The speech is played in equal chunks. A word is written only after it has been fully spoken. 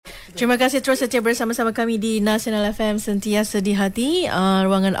Terima kasih terus setia bersama-sama kami di Nasional FM Sentiasa di Hati,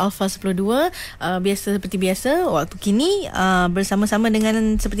 ruangan ALFA 102. Biasa seperti biasa, waktu kini bersama-sama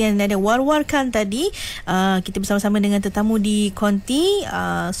dengan seperti yang ada war-warkan tadi, kita bersama-sama dengan tetamu di konti,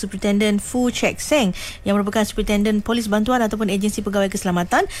 Superintendent Fu Chek Seng yang merupakan Superintendent Polis Bantuan ataupun Agensi Pegawai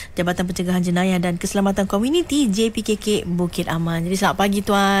Keselamatan Jabatan Pencegahan Jenayah dan Keselamatan Komuniti JPKK Bukit Aman. Jadi selamat pagi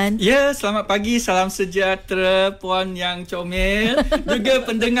Tuan. Ya, selamat pagi, salam sejahtera Puan yang comel. Juga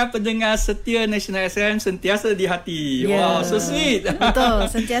pendengar-pendengar setia National FM sentiasa di hati. Wow, so sweet. Betul,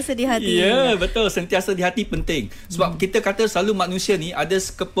 sentiasa di hati. Ya, betul, sentiasa di hati penting. Sebab kita kata selalu manusia ni ada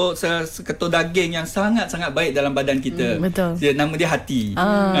seketul daging yang sangat-sangat baik dalam badan kita. Betul. Nama dia hati.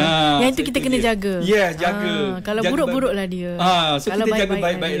 Yang itu kita kena jaga. Ya, jaga. Kalau buruk-buruklah dia. So kalau kita jaga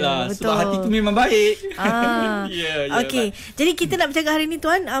baik-baiklah. Betul. Sebab hati tu memang baik. Okey. Jadi kita nak bercakap hari ni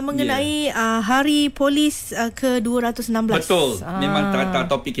Tuan mengenai Hari Polis ke-216. Betul. Memang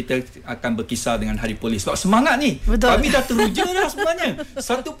topik kita akan berkisar dengan Hari Polis. Sebab semangat ni. Betul. Kami dah teruja dah sebenarnya.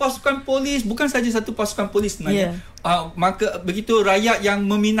 Satu pasukan polis, bukan saja satu pasukan polis sebenarnya. Maka begitu rakyat yang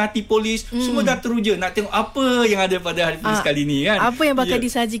meminati polis, semua dah teruja nak tengok apa yang ada pada Hari Polis kali ni kan. Apa yang bakal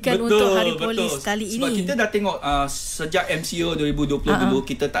disajikan untuk Hari Polis kali ini. Sebab kita dah tengok sejak MCO 2020 dulu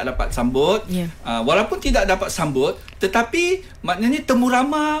kita tak dapat sambut. Walaupun tidak dapat sambut, tetapi maknanya temu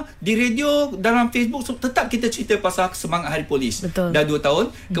ramah di radio, dalam Facebook, tetap kita cerita pasal semangat Hari Polis. Betul. Dah 2 tahun.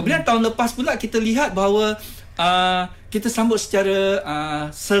 Kemudian tahun lepas pula kita lihat bahawa kita sambut secara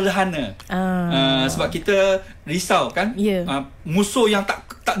sederhana. Sebab kita risau kan. Musuh yang tak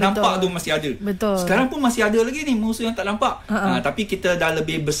nampak tu masih ada. Betul. Sekarang pun masih ada lagi ni musuh yang tak nampak. Tapi kita dah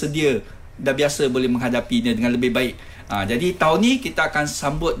lebih bersedia, dah biasa boleh menghadapinya dengan lebih baik. Jadi tahun ni kita akan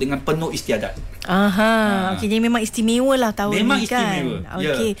sambut dengan penuh istiadat. Okey, jadi memang istimewa lah tahun memang ni kan. Istimewa.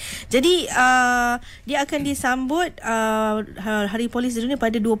 Okey. Jadi dia akan disambut Hari Polis Dunia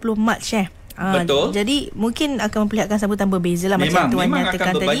pada 20 Mac Betul. Jadi mungkin akan memperlihatkan sambutan berbeza lah. Macam Tuan memang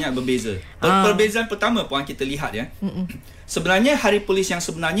nyatakan akan banyak berbeza. Perbezaan pertama Puan kita lihat ya. Sebenarnya Hari Polis yang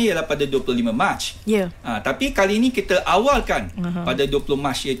sebenarnya ialah pada 25 Mac. Tapi kali ini kita awalkan pada 20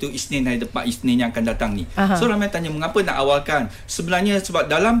 Mac, iaitu Isnin, hari depan Isnin yang akan datang ni. So ramai tanya mengapa nak awalkan. Sebenarnya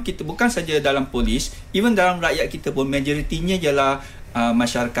sebab dalam kita, bukan saja dalam polis, even dalam rakyat kita pun majoritinya ialah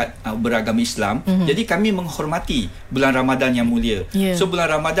masyarakat beragama Islam. Jadi kami menghormati bulan Ramadan yang mulia. So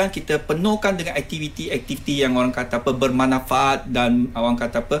bulan Ramadan kita penuhkan dengan aktiviti-aktiviti yang orang kata apa bermanfaat dan orang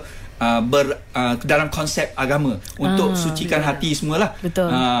kata apa dalam konsep agama untuk sucikan hati semualah. Betul.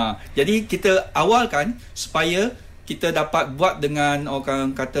 Jadi kita awalkan supaya kita dapat buat dengan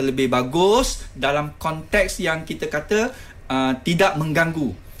orang kata lebih bagus dalam konteks yang kita kata tidak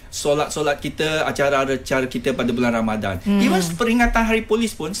mengganggu solat-solat kita, acara-acara kita pada bulan Ramadan. Even peringatan Hari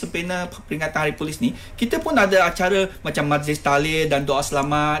Polis pun, sempena peringatan Hari Polis ni, kita pun ada acara macam majlis tahlil dan doa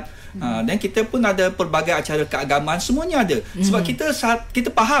selamat. Dan kita pun ada pelbagai acara keagamaan, semuanya ada. Sebab kita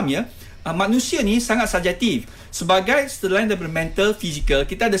faham ya, manusia ni sangat subjektif. Sebagai selain daripada mental, fizikal,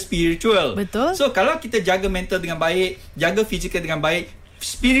 kita ada spiritual. Betul. So kalau kita jaga mental dengan baik, jaga fizikal dengan baik,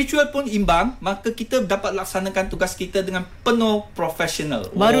 spiritual pun imbang, maka kita dapat laksanakan tugas kita dengan penuh profesional.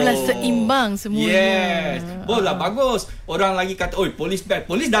 Barulah seimbang semuanya. Yes. Boleh bagus. Orang lagi kata, "Oi, polis best.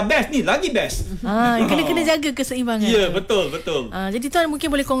 Polis dah best ni, lagi best." Kena jaga keseimbangan. Ya, betul. Jadi Tuan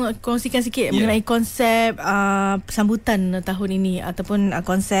mungkin boleh kongsikan sikit mengenai konsep sambutan tahun ini ataupun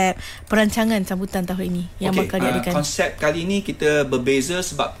konsep perancangan sambutan tahun ini yang bakal diadakan. Konsep kali ini kita berbeza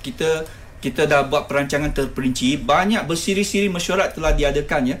sebab kita dah buat perancangan terperinci. Banyak bersiri-siri mesyuarat telah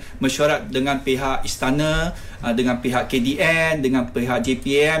diadakan ya. Mesyuarat dengan pihak istana, dengan pihak KDN, dengan pihak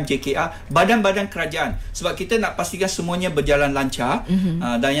JPM, JKA, badan-badan kerajaan. Sebab kita nak pastikan semuanya berjalan lancar.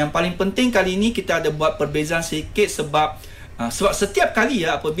 Dan yang paling penting kali ini kita ada buat perbezaan sedikit sebab setiap kali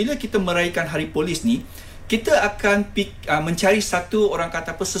ya apabila kita meraihkan Hari Polis ni, kita akan mencari satu orang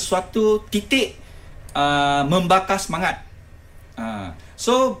kata apa sesuatu titik membakar semangat.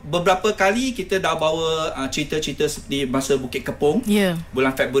 So beberapa kali kita dah bawa cerita-cerita seperti masa Bukit Kepong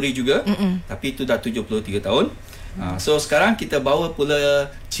bulan Februari juga. Tapi itu dah 73 tahun. So sekarang kita bawa pula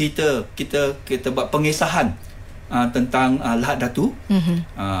cerita kita buat pengesahan tentang Lahad Datu.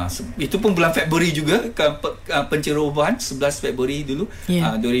 Itu pun bulan Februari juga, pencerobohan 11 Februari dulu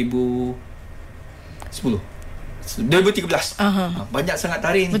 2013. Banyak sangat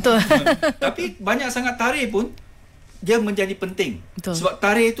tarikh ni. Betul. Tapi banyak sangat tarikh pun dia menjadi penting. Betul. Sebab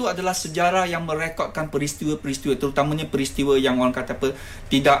tarikh itu adalah sejarah yang merekodkan peristiwa-peristiwa, terutamanya peristiwa yang orang kata apa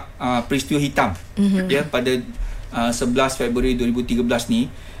tidak peristiwa hitam. Ya, pada 11 Februari 2013 ni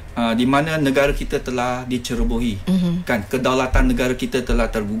di mana negara kita telah dicerobohi, kan, kedaulatan negara kita telah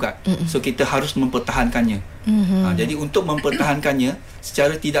tergugat. So kita harus mempertahankannya. Jadi untuk mempertahankannya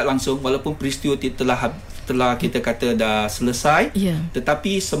secara tidak langsung, walaupun peristiwa telah kita kata dah selesai,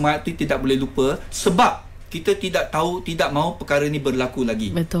 tetapi semangat itu tidak boleh lupa, sebab kita tidak mahu perkara ini berlaku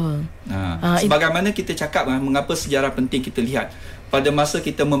lagi. Betul. Sebagaimana kita cakap, mengapa sejarah penting kita lihat pada masa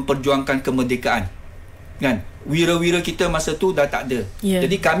kita memperjuangkan kemerdekaan, kan, wira-wira kita masa tu dah tak ada.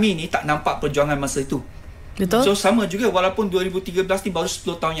 Jadi kami ni tak nampak perjuangan masa itu. Betul. So sama juga, walaupun 2013 ni baru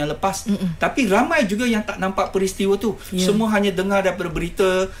 10 tahun yang lepas, tapi ramai juga yang tak nampak peristiwa tu. Semua hanya dengar daripada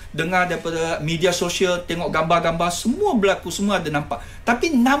berita, dengar daripada media sosial, tengok gambar-gambar, semua berlaku, semua ada nampak.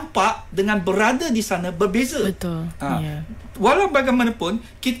 Tapi nampak dengan berada di sana berbeza. Betul. Walau bagaimanapun,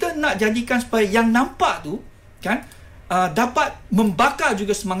 kita nak jadikan supaya yang nampak tu, kan, dapat membakar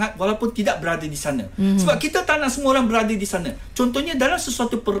juga semangat walaupun tidak berada di sana. Sebab kita tak nak semua orang berada di sana. Contohnya dalam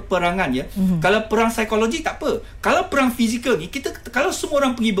sesuatu peperangan, kalau perang psikologi tak apa. Kalau perang fizikal ni, kalau semua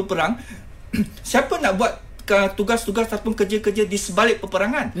orang pergi berperang, siapa nak buat tugas-tugas ataupun kerja-kerja di sebalik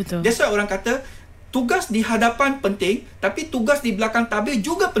peperangan? Betul. That's why orang kata tugas di hadapan penting, tapi tugas di belakang tabir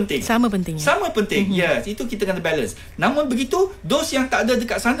juga penting. Sama pentingnya. Sama penting. Yes, itu kita kena balance. Namun begitu, dos yang tak ada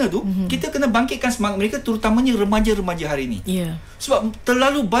dekat sana tu, kita kena bangkitkan semangat mereka, terutamanya remaja-remaja hari ini. Sebab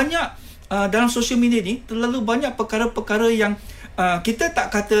terlalu banyak dalam sosial media ni, terlalu banyak perkara-perkara yang kita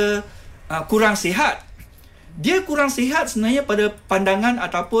tak kata kurang sihat. Dia kurang sihat sebenarnya pada pandangan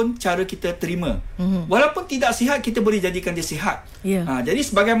ataupun cara kita terima. Walaupun tidak sihat, kita boleh jadikan dia sihat. Jadi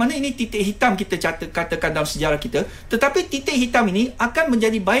sebagaimana ini titik hitam kita katakan dalam sejarah kita, tetapi titik hitam ini akan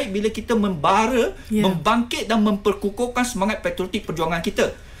menjadi baik bila kita membara, membangkit dan memperkukuhkan semangat patriotik perjuangan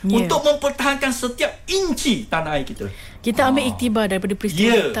kita untuk mempertahankan setiap inci tanah air kita. Kita ambil iktibar daripada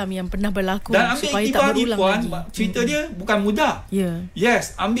peristiwa hitam yang pernah berlaku, dan ambil supaya iktibar tak berulang ni, Puan, lagi. cerita dia bukan mudah.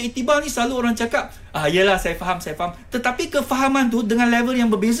 Yes, ambil iktibar ni selalu orang cakap, yelah saya faham. Tetapi kefahaman tu dengan level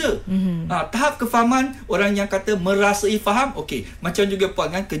yang berbeza. Tahap kefahaman, orang yang kata merasai faham, okey. Macam juga Puan,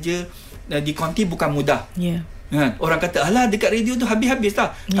 kan, kerja di konti bukan mudah. Orang kata, alah dekat radio tu habis-habis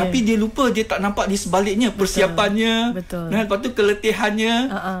tak. Tapi dia lupa, dia tak nampak di sebaliknya persiapannya. Lepas tu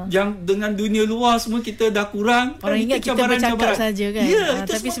keletihannya, yang dengan dunia luar semua kita dah kurang. Orang ingat kita bercakap saja, kan. Itu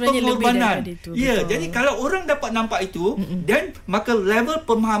tapi semua sebenarnya lebih daripada itu. Jadi kalau orang dapat nampak itu, dan maka level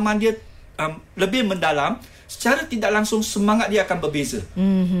pemahaman dia lebih mendalam, secara tidak langsung semangat dia akan berbeza.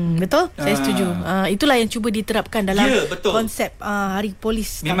 Betul, saya setuju. Itulah yang cuba diterapkan dalam konsep Hari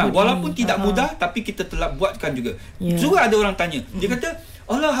Polis. Memang walaupun tidak mudah, tapi kita telah buatkan juga. Juga ada orang tanya, dia kata,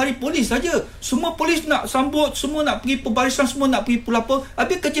 alah Hari Polis saja, semua polis nak sambut, semua nak pergi perbarisan, semua nak pergi pelapor,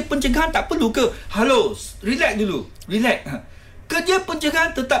 habis kerja pencegahan tak perlu ke? Halo, relax dulu, relax. Kerja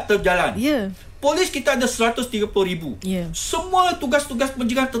pencegahan tetap terjalan. Polis kita ada 130,000. Semua tugas-tugas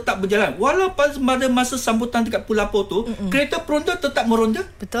pencegahan tetap berjalan. Walau pada masa sambutan dekat pelapor tu, kereta peronda tetap meronda.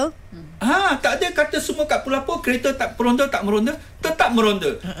 Betul. Tak ada kata semua kat pelapor kereta tak peronda, tetap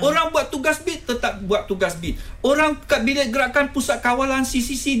meronda. Orang buat tugas beat, tetap buat tugas beat. Orang kat bilik gerakan pusat kawalan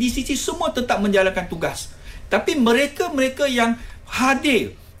CCC, DCC, semua tetap menjalankan tugas. Tapi mereka yang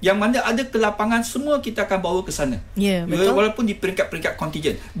hadir, yang mana ada ke lapangan, semua kita akan bawa ke sana. Betul. Walaupun di peringkat-peringkat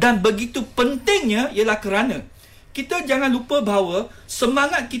kontijen. Dan begitu pentingnya ialah kerana kita jangan lupa bahawa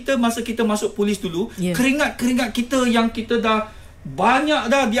semangat kita masa kita masuk polis dulu, keringat-keringat kita yang kita dah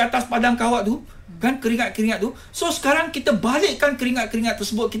banyak dah di atas padang kawat tu, kan, keringat-keringat tu. So sekarang kita balikkan keringat-keringat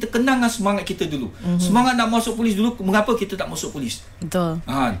tersebut, kita kenangkan semangat kita dulu. Semangat nak masuk polis dulu, mengapa kita tak masuk polis? Betul.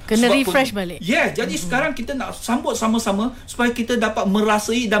 Kena refresh balik. Jadi sekarang kita nak sambut sama-sama supaya kita dapat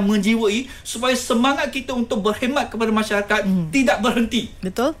merasai dan menjiwai, supaya semangat kita untuk berkhidmat kepada masyarakat tidak berhenti.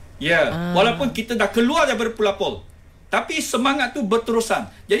 Betul. Walaupun kita dah keluar daripada pelapor, tapi semangat tu berterusan.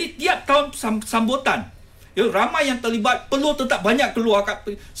 Jadi tiap tahun sambutan, ramai yang terlibat, perlu tetap banyak keluar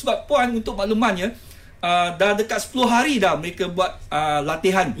sebab Puan, untuk maklumannya, dah dekat 10 hari dah mereka buat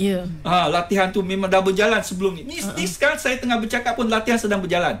latihan. Latihan tu memang dah berjalan sebelum ni. Ni sekarang saya tengah bercakap pun latihan sedang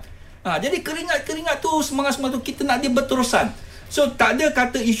berjalan. Jadi keringat-keringat tu, semangat-semangat tu kita nak dia berterusan. So tak ada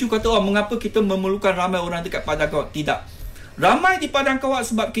kata isu kata mengapa kita memerlukan ramai orang dekat padang kawat. Tidak. Ramai di padang kawat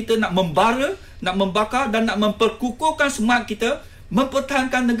sebab kita nak membara, nak membakar dan nak memperkukuhkan semangat kita,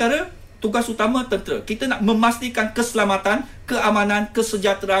 mempertahankan negara. Tugas utama tentera. Kita nak memastikan keselamatan, keamanan,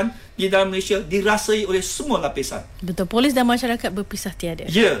 kesejahteraan di dalam Malaysia dirasai oleh semua lapisan. Betul. Polis dan masyarakat berpisah tiada.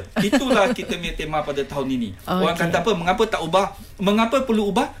 Itulah kita punya tema pada tahun ini. Orang kata apa? Mengapa tak ubah? Mengapa perlu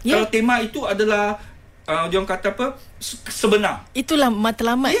ubah? Kalau tema itu adalah dia orang kata apa, sebenar. Itulah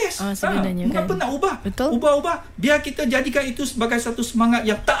matlamat sebenarnya mengapa nak ubah? Betul. Ubah. Biar kita jadikan itu sebagai satu semangat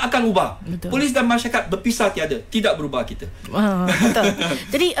yang tak akan ubah. Betul. Polis dan masyarakat berpisah tiada, tidak berubah kita. Betul.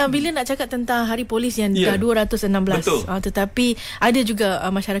 Jadi bila nak cakap tentang Hari Polis yang dah 216, tetapi ada juga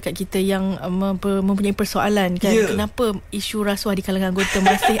masyarakat kita yang mempunyai persoalan kan, kenapa isu rasuah di kalangan anggota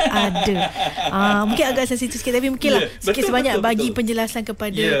masih ada. Mungkin agak sensitif sikit, tapi mungkinlah sikit sebanyak bagi penjelasan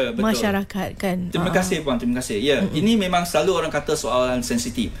kepada masyarakat kan. Terima kasih puan, terima kasih. Ini memang selalu orang kata soalan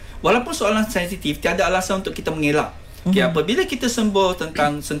sensitif. Walaupun soalan sensitif, tiada alasan untuk kita mengelak. Apabila kita sentuh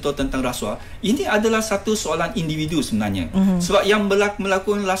tentang rasuah, ini adalah satu soalan individu sebenarnya. Sebab yang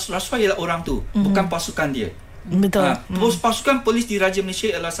melakukan rasuah ialah orang tu, bukan pasukan dia. Betul. Pasukan polis di Raja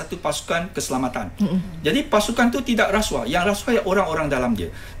Malaysia adalah satu pasukan keselamatan. Jadi pasukan tu tidak rasuah. Yang rasuah ialah orang-orang dalam dia.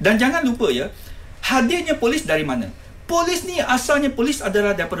 Dan jangan lupa hadirnya polis dari mana? Polis ni asalnya polis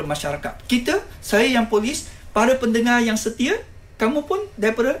adalah daripada masyarakat. Saya yang polis, para pendengar yang setia, kamu pun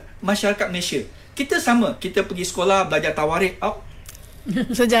daripada masyarakat Malaysia. Kita sama. Kita pergi sekolah, belajar tawarikh.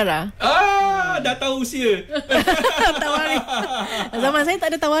 Sejarah. Dah tahu usia. Tawarikh. Zaman saya tak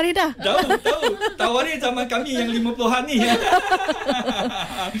ada tawarikh dah. Tahu. Tawarikh zaman kami yang 50-an ni.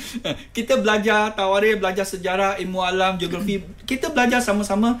 Kita belajar tawarikh, belajar sejarah, ilmu alam, geografi. Kita belajar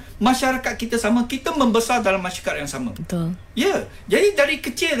sama-sama. Masyarakat kita sama. Kita membesar dalam masyarakat yang sama. Betul. Jadi dari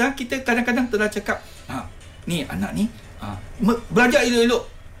kecil kita kadang-kadang telah cakap, ni anak ni belajar elok-elok.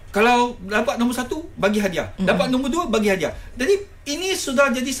 Kalau dapat nombor 1, bagi hadiah. Dapat nombor 2, bagi hadiah. Jadi ini sudah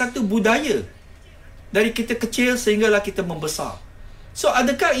jadi satu budaya dari kita kecil sehinggalah kita membesar. So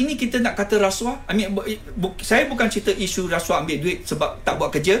adakah ini kita nak kata rasuah? Saya bukan cerita isu rasuah ambil duit sebab tak buat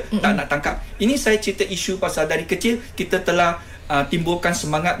kerja, tak nak tangkap. Ini saya cerita isu pasal dari kecil kita telah timbulkan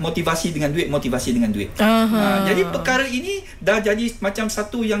semangat motivasi dengan duit. Jadi perkara ini dah jadi macam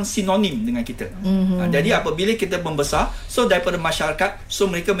satu yang sinonim dengan kita. Jadi apabila kita membesar, so daripada masyarakat,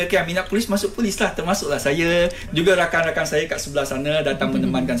 so mereka yang minat polis masuk polis lah, termasuklah saya, juga rakan-rakan saya kat sebelah sana datang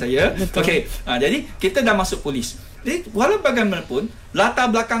menemankan saya. Okey, jadi kita dah masuk polis. Jadi walau bagaimanapun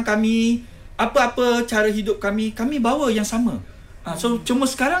latar belakang kami, apa-apa cara hidup kami bawa yang sama. So cuma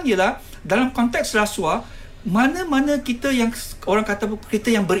sekarang ialah dalam konteks rasuah, mana-mana kita yang orang kata kita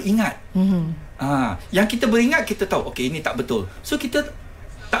yang beringat. Yang kita beringat, kita tahu okey ini tak betul, so kita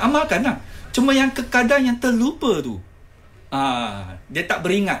tak amalkan lah. Cuma yang kadang yang terlupa tu, dia tak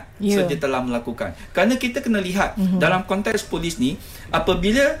beringat, so dia telah melakukan. Kerana kita kena lihat dalam konteks polis ni,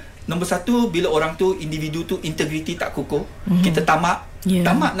 apabila nombor 1, bila orang tu, individu tu integriti tak kukuh, kita tamak.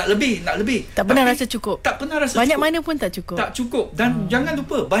 Tamak nak lebih. Tak pernah rasa cukup. Banyak cukup. mana pun tak cukup. Dan jangan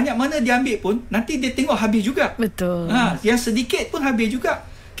lupa, banyak mana dia ambil pun nanti dia tengok habis juga. Betul. Yang sedikit pun habis juga.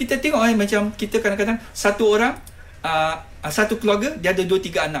 Kita tengok macam kita kadang-kadang satu orang, satu keluarga dia ada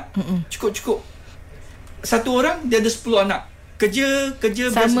 2-3 anak. Cukup. Satu orang dia ada 10 anak. Kerja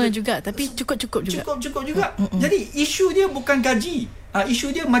sama juga, tapi cukup juga. Jadi isu dia bukan gaji.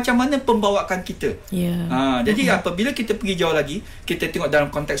 Isu dia macam mana pembawaan kita. Jadi apabila kita pergi jauh lagi, kita tengok dalam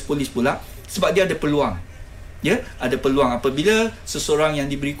konteks polis pula, sebab dia ada peluang. Ada peluang apabila seseorang yang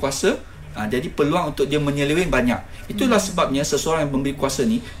diberi kuasa, jadi peluang untuk dia menyeleweng banyak. Itulah sebabnya seseorang yang memberi kuasa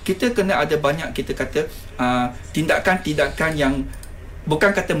ni, kita kena ada banyak, kita kata tindakan-tindakan yang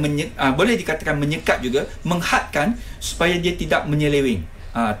bukan kata boleh dikatakan menyekat juga, menghadkan supaya dia tidak menyeleweng.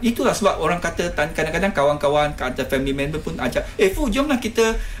 Itulah sebab orang kata kadang-kadang kawan-kawan kata family member pun ajak, Fu, jomlah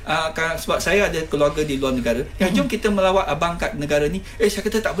kita sebab saya ada keluarga di luar negara, jom kita melawat abang kat negara ni. Saya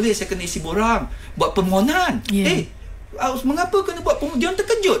kata tak boleh, saya kena isi borang buat permohonan. Mengapa kena buat permohonan? Dia orang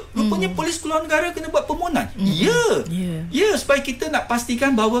terkejut, rupanya polis keluar negara kena buat permohonan. Supaya kita nak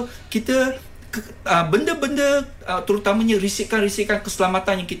pastikan bahawa kita benda-benda terutamanya risikan-risikan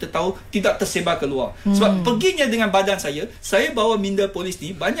keselamatan yang kita tahu tidak tersebar keluar. Sebab perginya dengan badan saya bawa minda polis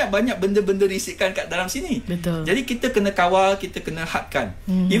ni banyak-banyak benda-benda risikan kat dalam sini. Betul. Jadi kita kena kawal, kita kena hadkan.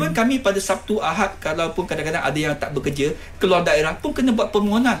 Even kami pada Sabtu, Ahad, kalaupun kadang-kadang ada yang tak bekerja keluar daerah pun kena buat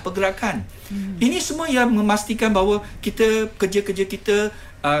permohonan, pergerakan. Ini semua yang memastikan bahawa kita kerja-kerja kita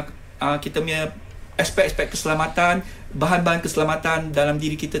kita punya aspek-aspek keselamatan, bahan-bahan keselamatan dalam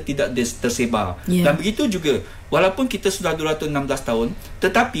diri kita tidak tersebar. Dan begitu juga, walaupun kita sudah 216 tahun,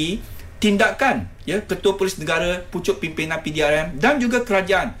 tetapi tindakan Ketua Polis Negara, pucuk pimpinan PDRM dan juga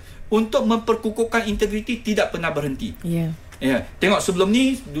kerajaan untuk memperkukuhkan integriti tidak pernah berhenti. Tengok sebelum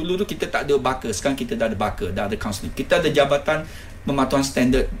ni, dulu kita tak ada baka, sekarang kita dah ada baka, dah ada kaunseling. Kita ada Jabatan Pematuhan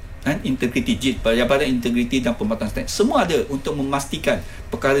Standard integriti, Jabatan Integriti dan Pematuhan Standard. Semua ada untuk memastikan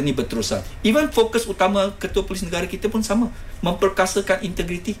perkara ini berterusan. Even fokus utama Ketua Polis Negara kita pun sama, memperkasakan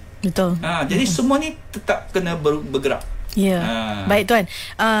integriti. Betul. Jadi semua ni tetap kena bergerak. Ya, baik Tuan.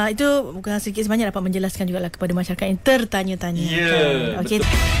 Itu bukan sedikit sebanyak dapat menjelaskan juga lah kepada masyarakat yang tertanya-tanya. Okey.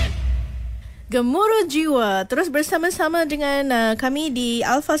 Gemuruh Jiwa terus bersama-sama dengan kami di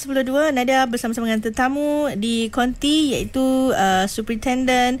ALFA 102. Nadia bersama-sama dengan tetamu di konti iaitu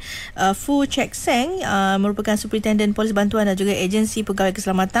Superintendent Fu Chek Seng, merupakan Superintendent Polis Bantuan dan juga Agensi Pegawai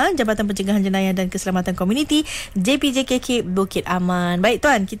Keselamatan Jabatan Pencegahan Jenayah dan Keselamatan Komuniti JPJKK Bukit Aman. Baik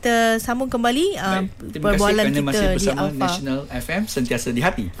Tuan, kita sambung kembali perbualan kita masih bersama di ALFA. NASIONALfm, sentiasa di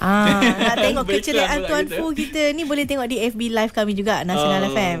hati. Nak tengok keceriaan Tuan Fu kita ni, boleh tengok di FB live kami juga,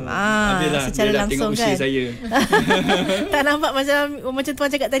 NASIONALfm. Secara langsung kan. Saya. Tak nampak macam Tuan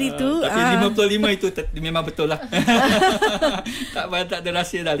cakap tadi tu. Tapi 55 itu memang betul lah. tak ada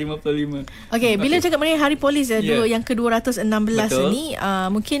rahsia dah 55. Okey, bila cakap mengenai Hari Polis yang ke-216 ni,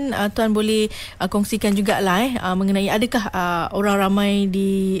 mungkin Tuan boleh kongsikan jugalah mengenai adakah orang ramai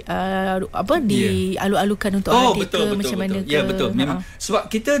dialu-alukan untuk hadir ke macam mana ke? Ya, betul. Memang sebab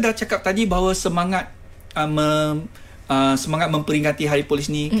kita dah cakap tadi bahawa semangat memperingati Hari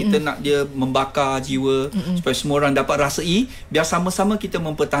Polis ni, kita nak dia membakar jiwa supaya semua orang dapat rasai, biar sama-sama kita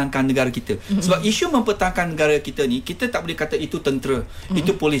mempertahankan negara kita. Sebab isu mempertahankan negara kita ni, kita tak boleh kata itu tentera,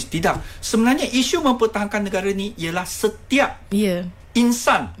 itu polis. Tidak. Sebenarnya isu mempertahankan negara ni ialah setiap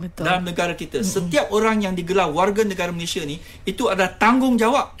insan dalam negara kita. Setiap orang yang digelar warga negara Malaysia ni, itu adalah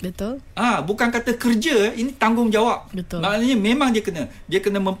tanggungjawab. Betul. Bukan kata kerja, ini tanggungjawab. Betul. Maknanya memang dia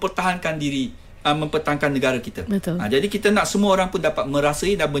kena mempertahankan diri, mempertahankan negara kita. Jadi kita nak semua orang pun dapat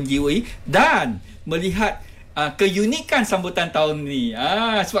merasai dan menjiwai dan melihat keunikan sambutan tahun ni.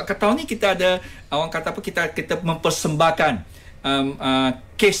 Sebab tahun ni kita ada orang kata apa, kita mempersembahkan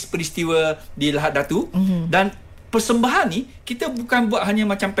kes peristiwa di Lahad Datu, dan persembahan ni kita bukan buat hanya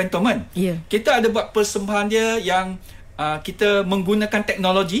macam pantomen. Kita ada buat persembahan dia yang kita menggunakan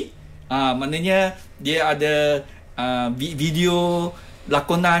teknologi. Maknanya dia ada video,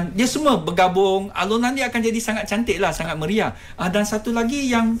 lakonan, dia semua bergabung. Alunan dia akan jadi sangat cantik lah, sangat meriah. Dan satu lagi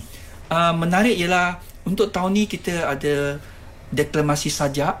yang menarik ialah untuk tahun ni kita ada deklamasi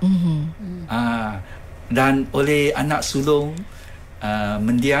sajak dan oleh anak sulung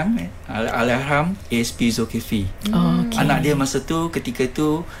mendiang Allahyarham ASP Zulkifli. Anak dia masa tu, ketika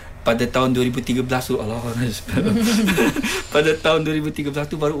tu pada tahun 2013 tu, pada tahun 2013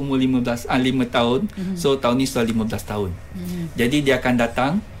 tu baru umur 5 tahun. So tahun ni sudah 15 tahun. Jadi dia akan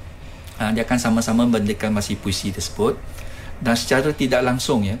datang, dia akan sama-sama mendeklamasi puisi tersebut, dan secara tidak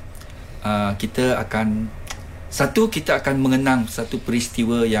langsung kita akan mengenang satu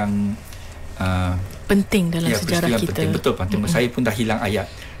peristiwa yang penting dalam sejarah kita. Penting, betul. Saya pun dah hilang ayat.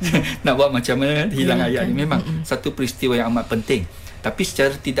 Nak buat macam mana hilang ayat ni. Memang satu peristiwa yang amat penting. Tapi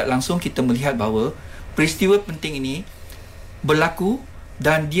secara tidak langsung kita melihat bahawa peristiwa penting ini berlaku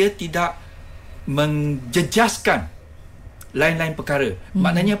dan dia tidak menjejaskan lain-lain perkara.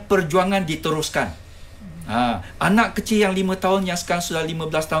 Maknanya perjuangan diteruskan. Anak kecil yang 5 tahun yang sekarang sudah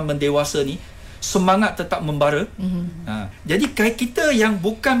 15 tahun mendewasa ni, semangat tetap membara. Jadi kita yang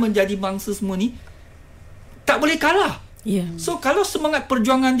bukan menjadi bangsa semua ni tak boleh kalah. So kalau semangat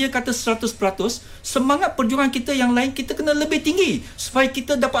perjuangan dia kata 100%, semangat perjuangan kita yang lain kita kena lebih tinggi supaya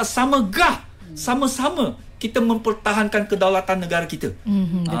kita dapat sama-sama kita mempertahankan kedaulatan negara kita.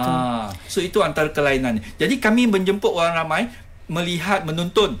 Betul. So itu antara kelainannya. Jadi kami menjemput orang ramai melihat,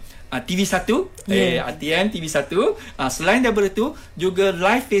 menonton TV1, ATM TV1. Selain daripada itu juga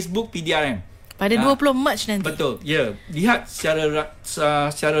live Facebook PDRM pada 20 Mac nanti. Betul. Lihat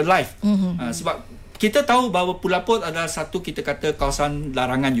secara live. Sebab kita tahu bahawa Pulapot adalah satu, kita kata, kawasan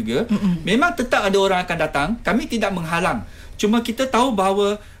larangan juga. Memang tetap ada orang akan datang. Kami tidak menghalang. Cuma kita tahu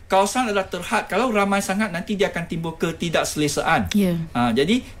bahawa kawasan adalah terhad. Kalau ramai sangat, nanti dia akan timbul ketidakselesaan.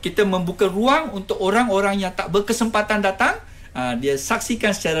 Jadi kita membuka ruang untuk orang-orang yang tak berkesempatan datang, dia saksikan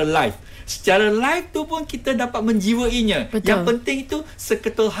secara live. Secara live tu pun kita dapat menjiwainya. Yang penting itu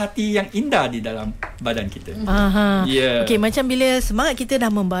seketul hati yang indah di dalam badan kita. Okey, macam bila semangat kita dah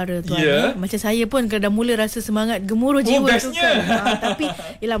membara Tuan, macam saya pun dah mula rasa semangat gemuruh jiwa tu kan. Tapi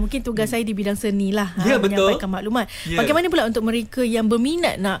mungkin tugas saya di bidang seni lah, menyampaikan maklumat. Bagaimana pula untuk mereka yang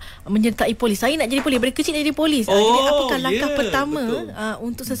berminat nak menyertai polis? Saya nak jadi polis, dari kecil nak jadi polis. Jadi apakah langkah pertama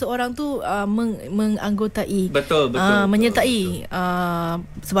untuk seseorang tu menganggotai, menyertai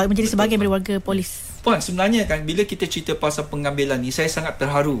menjadi sebahagian dari warga polis? Puan, sebenarnya kan bila kita cerita pasal pengambilan ni, saya sangat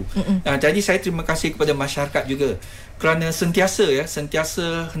terharu. Jadi saya terima kasih kepada masyarakat juga. kerana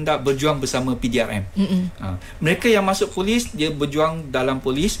sentiasa hendak berjuang bersama PDRM. Mereka yang masuk polis, dia berjuang dalam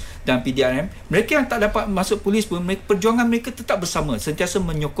polis dan PDRM. Mereka yang tak dapat masuk polis pun, perjuangan mereka tetap bersama, sentiasa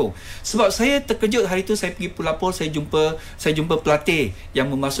menyokong. Sebab saya terkejut hari tu, saya pergi Pelapor, saya jumpa pelatih yang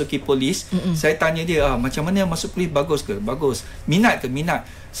memasuki polis. Saya tanya dia, macam mana masuk polis, bagus ke? Bagus. Minat ke? Minat.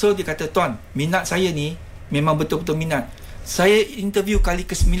 So dia kata, tuan, minat saya ni memang betul-betul minat. Saya interview kali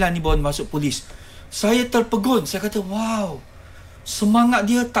ke-9 ni baru masuk polis. Saya terpegun. Saya kata, wow, semangat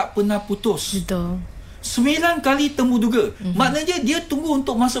dia tak pernah putus. Betul. 9 kali temu duga. Maknanya dia tunggu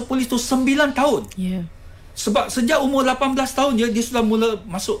untuk masuk polis tu 9 tahun. Sebab sejak umur 18 tahun dia sudah mula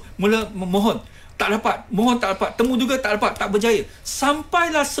mohon. Tak dapat. Mohon tak dapat. Temu duga tak dapat. Tak berjaya.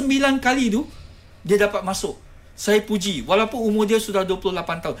 Sampailah 9 kali tu, dia dapat masuk. Saya puji. Walaupun umur dia sudah 28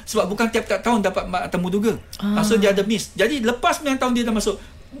 tahun. Sebab bukan tiap-tiap tahun dapat temu duga. So dia ada miss. Jadi lepas 9 tahun dia dah masuk.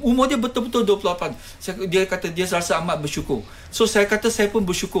 Umur dia betul-betul 28. Dia kata dia rasa amat bersyukur. So saya kata saya pun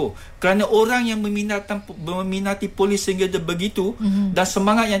bersyukur kerana orang yang meminati polis sehingga dia begitu dan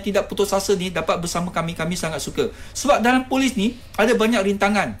semangat yang tidak putus asa ni dapat bersama kami sangat suka. Sebab dalam polis ni ada banyak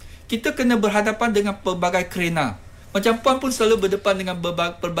rintangan. Kita kena berhadapan dengan pelbagai kerena. Macam puan pun selalu berdepan dengan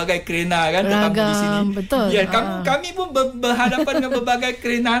berbagai kerena kan, tetamu di sini. Betul. Ya, kami pun berhadapan dengan berbagai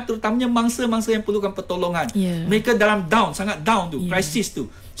kerena, terutamanya mangsa-mangsa yang perlukan pertolongan. Mereka dalam sangat down tu, krisis tu.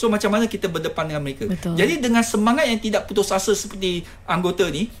 So macam mana kita berdepan dengan mereka? Betul. Jadi dengan semangat yang tidak putus asa seperti anggota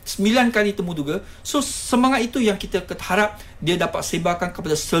ni, 9 kali temu duga. So semangat itu yang kita harap dia dapat sebarkan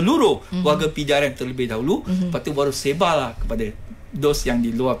kepada seluruh warga PDRM terlebih dahulu, lepas tu baru sebarlah kepada dos yang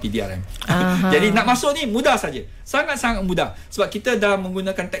di luar PDRM. Jadi nak masuk ni mudah saja. Sangat-sangat mudah. Sebab kita dah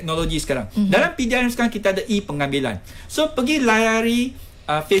menggunakan teknologi sekarang. Dalam PDRM sekarang kita ada e-pengambilan. So pergi layari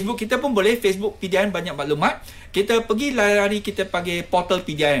Facebook kita pun boleh. Facebook PDRM banyak maklumat. Kita pergi layari, kita panggil portal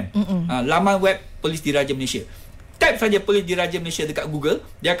PDRM. Laman web Polis Diraja Malaysia. Type saja Polis Diraja Malaysia dekat Google,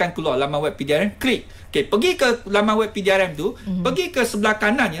 dia akan keluar laman web PDRM. Klik. Okay, pergi ke laman web PDRM tu, pergi ke sebelah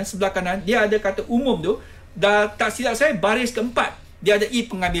kanan sebelah kanan dia ada kata umum tu. Dah tak silap saya baris keempat dia ada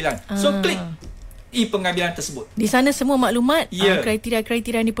e-pengambilan. So klik e-pengambilan tersebut. Di sana semua maklumat,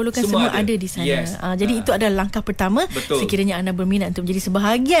 kriteria-kriteria yang diperlukan semua ada di sana. Jadi itu adalah langkah pertama. Sekiranya anda berminat untuk menjadi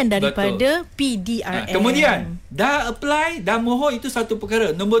sebahagian daripada PDRM. Kemudian dah apply, dah mohon, itu satu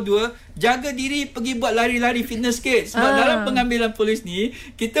perkara. Nombor 2, jaga diri, pergi buat lari-lari fitness sikit. Sebab dalam pengambilan polis ni,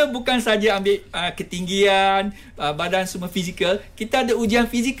 kita bukan saja ambil ketinggian, badan semua fizikal, kita ada ujian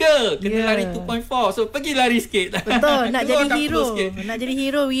fizikal. Kena lari 2.4. So pergi lari sikit. Betul. Nak jadi hero. Nak jadi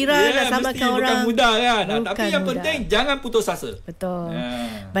hero, wira, nak selamatkan orang. Bukan mudah kan. Tapi yang penting jangan putus asa. Betul.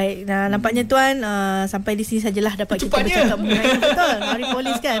 Baik, nampaknya tuan sampai di sini sajalah dapat cepatnya kita bercakap mengenai betul Hari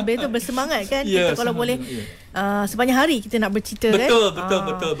Polis kan. Betul, bersemangat kan. Kita kalau boleh sepanjang hari kita nak bercerita kan.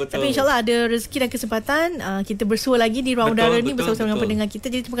 Betul. Tapi insyaAllah ada rezeki dan kesempatan kita bersua lagi di ruang udara ni bersama-sama dengan pendengar kita.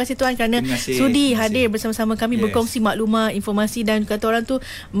 Jadi terima kasih tuan kerana sudi hadir bersama-sama kami, berkongsi maklumat, informasi, dan kata orang tu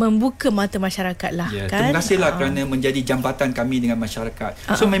membuka mata masyarakat lah kan. Terima kasihlah kerana menjadi jambatan kami dengan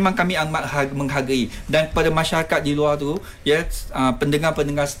masyarakat. So memang kami amat menghargai. Dan kepada masyarakat di luar tu,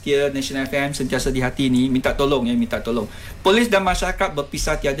 pendengar-pendengar setia National FM sentiasa di hati ni, minta tolong. Polis dan masyarakat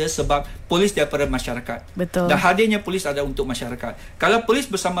berpisah tiada sebab polis daripada masyarakat. Betul. Dan hadirnya polis adalah untuk masyarakat. Kalau polis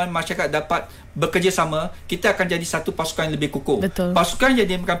bersama masyarakat dapat bekerjasama, kita akan jadi satu pasukan yang lebih kukuh. Betul. Pasukan yang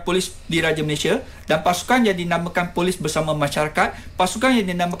dinamakan Polis Diraja Malaysia dan pasukan yang dinamakan polis bersama masyarakat, pasukan yang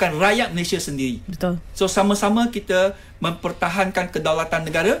dinamakan rakyat Malaysia sendiri. Betul. So sama-sama kita mempertahankan kedaulatan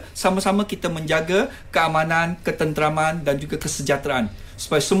negara, sama-sama kita menjaga keamanan, ketenteraman dan juga kesejahteraan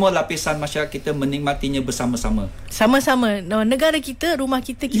supaya semua lapisan masyarakat kita menikmatinya bersama-sama. Sama-sama. Negara kita, rumah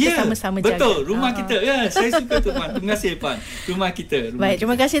kita sama-sama jaga. Betul, rumah kita. Saya suka tu Puan. Terima kasih Puan. Rumah kita. Baik,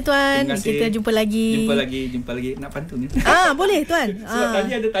 terima kasih tuan. Terima kasih. Kita jumpa lagi. Nak pantun ni? Boleh tuan. Sebab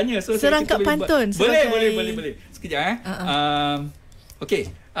tadi ada tanya. So serangkap pantun. Boleh. Sekejap Okey.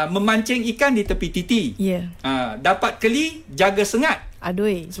 Memancing ikan di tepi titi. Dapat keli, jaga sengat. Aduh.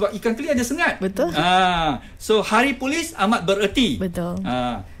 Sebab ikan keli ada sengat. Betul. So Hari Polis amat bererti. Betul.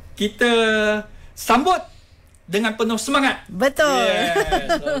 Kita sambut dengan penuh semangat. Betul. Yes,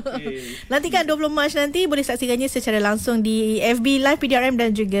 okay. Nanti kan 20 Mac nanti boleh saksikannya secara langsung di FB Live PDRM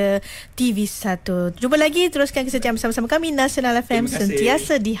dan juga TV1. Jumpa lagi, teruskan kesetiaan bersama-sama kami Nasional FM,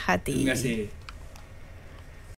 sentiasa di hati. Terima kasih.